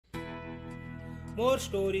More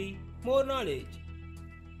story, more knowledge.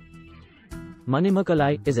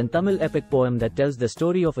 Manimekalai is an Tamil epic poem that tells the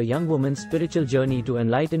story of a young woman's spiritual journey to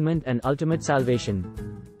enlightenment and ultimate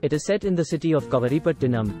salvation. It is set in the city of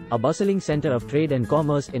Kavaripattinam, a bustling center of trade and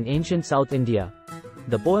commerce in ancient South India.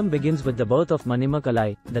 The poem begins with the birth of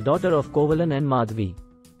Manimekalai, the daughter of Kovalan and Madhavi.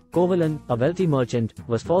 Kovalan, a wealthy merchant,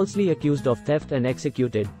 was falsely accused of theft and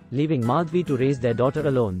executed, leaving Madhavi to raise their daughter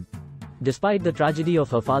alone. Despite the tragedy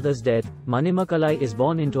of her father's death, Manimekalai is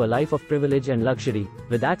born into a life of privilege and luxury,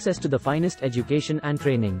 with access to the finest education and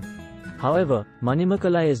training. However,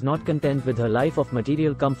 Manimekalai is not content with her life of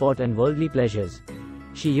material comfort and worldly pleasures.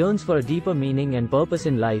 She yearns for a deeper meaning and purpose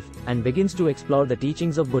in life, and begins to explore the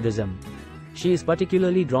teachings of Buddhism. She is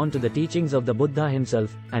particularly drawn to the teachings of the Buddha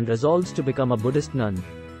himself, and resolves to become a Buddhist nun.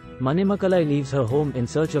 Manimekalai leaves her home in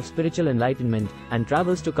search of spiritual enlightenment, and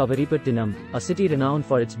travels to Kavaripattinam, a city renowned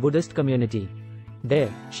for its Buddhist community.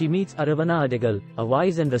 There, she meets Aravaanan, a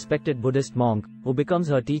wise and respected Buddhist monk, who becomes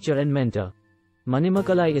her teacher and mentor.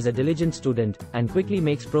 Manimekalai is a diligent student, and quickly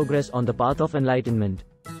makes progress on the path of enlightenment.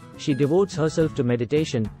 She devotes herself to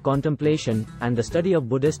meditation, contemplation, and the study of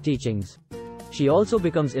Buddhist teachings. She also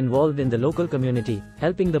becomes involved in the local community,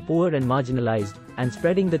 helping the poor and marginalized, and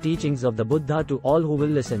spreading the teachings of the Buddha to all who will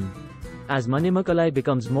listen. As Manimekalai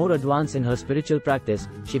becomes more advanced in her spiritual practice,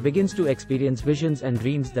 she begins to experience visions and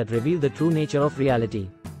dreams that reveal the true nature of reality.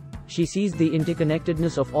 She sees the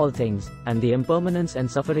interconnectedness of all things, and the impermanence and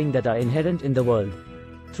suffering that are inherent in the world.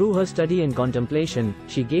 Through her study and contemplation,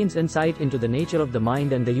 she gains insight into the nature of the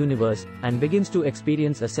mind and the universe, and begins to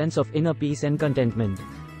experience a sense of inner peace and contentment.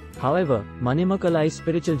 However, Manimekalai's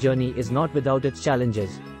spiritual journey is not without its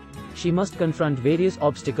challenges. She must confront various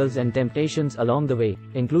obstacles and temptations along the way,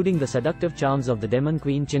 including the seductive charms of the demon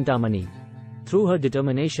queen Chintamani. Through her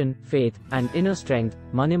determination, faith, and inner strength,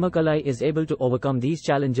 Manimekalai is able to overcome these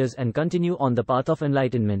challenges and continue on the path of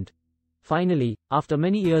enlightenment. Finally, after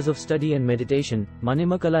many years of study and meditation,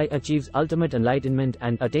 Manimekalai achieves ultimate enlightenment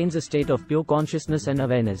and attains a state of pure consciousness and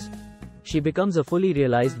awareness. She becomes a fully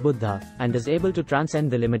realized Buddha, and is able to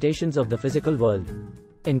transcend the limitations of the physical world.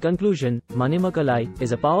 In conclusion, Manimekalai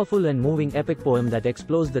is a powerful and moving epic poem that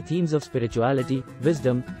explores the themes of spirituality,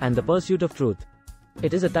 wisdom, and the pursuit of truth.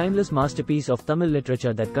 It is a timeless masterpiece of Tamil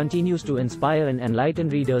literature that continues to inspire and enlighten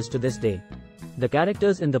readers to this day. The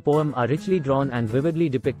characters in the poem are richly drawn and vividly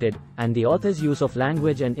depicted, and the author's use of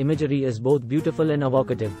language and imagery is both beautiful and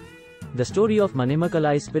evocative. The story of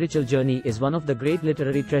Manimekalai's spiritual journey is one of the great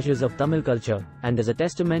literary treasures of Tamil culture, and is a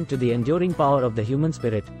testament to the enduring power of the human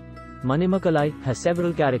spirit. Manimekalai has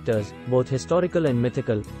several characters, both historical and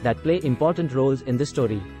mythical, that play important roles in the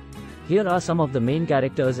story. Here are some of the main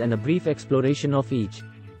characters and a brief exploration of each.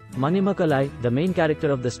 Manimekalai, the main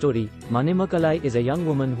character of the story. Manimekalai is a young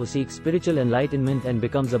woman who seeks spiritual enlightenment and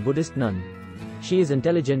becomes a Buddhist nun. She is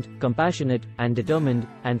intelligent, compassionate, and determined,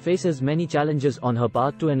 and faces many challenges on her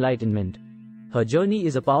path to enlightenment. Her journey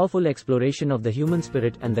is a powerful exploration of the human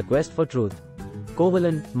spirit and the quest for truth.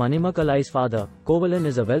 Kovalan, Manimekalai's father. Kovalan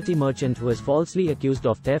is a wealthy merchant who is falsely accused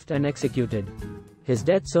of theft and executed. His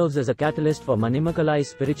death serves as a catalyst for Manimekalai's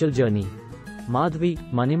spiritual journey. Madhavi,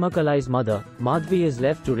 Manimekalai's mother. Madhavi is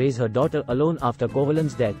left to raise her daughter alone after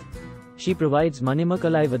Kovalan's death. She provides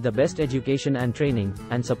Manimekalai with the best education and training,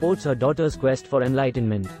 and supports her daughter's quest for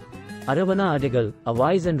enlightenment. Aravaanan, a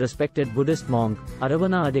wise and respected Buddhist monk.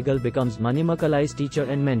 Aravaanan becomes Manimekalai's teacher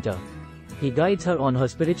and mentor. He guides her on her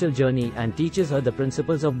spiritual journey and teaches her the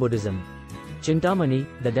principles of Buddhism. Chintamani,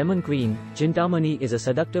 the demon queen. Chintamani is a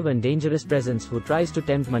seductive and dangerous presence who tries to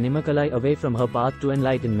tempt Manimekalai away from her path to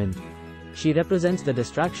enlightenment. She represents the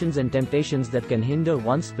distractions and temptations that can hinder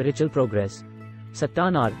one's spiritual progress.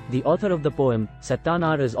 Sattanar, the author of the poem.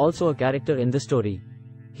 Sattanar is also a character in the story.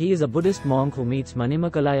 He is a Buddhist monk who meets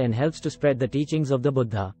Manimekalai and helps to spread the teachings of the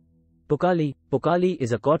Buddha. Pukali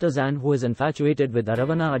is a courtesan who is infatuated with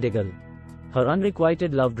Aravaanan. Her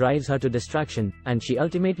unrequited love drives her to distraction, and she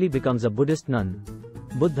ultimately becomes a Buddhist nun.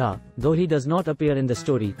 Buddha, though he does not appear in the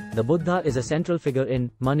story, the Buddha is a central figure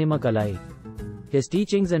in Manimekalai. His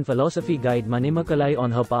teachings and philosophy guide Manimekalai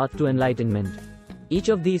on her path to enlightenment. Each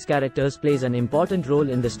of these characters plays an important role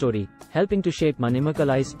in the story, helping to shape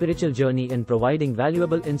Manimekalai's spiritual journey and providing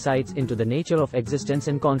valuable insights into the nature of existence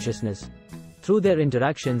and consciousness. Through their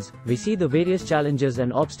interactions, we see the various challenges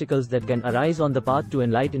and obstacles that can arise on the path to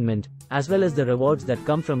enlightenment, as well as the rewards that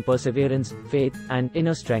come from perseverance, faith, and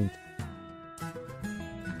inner strength.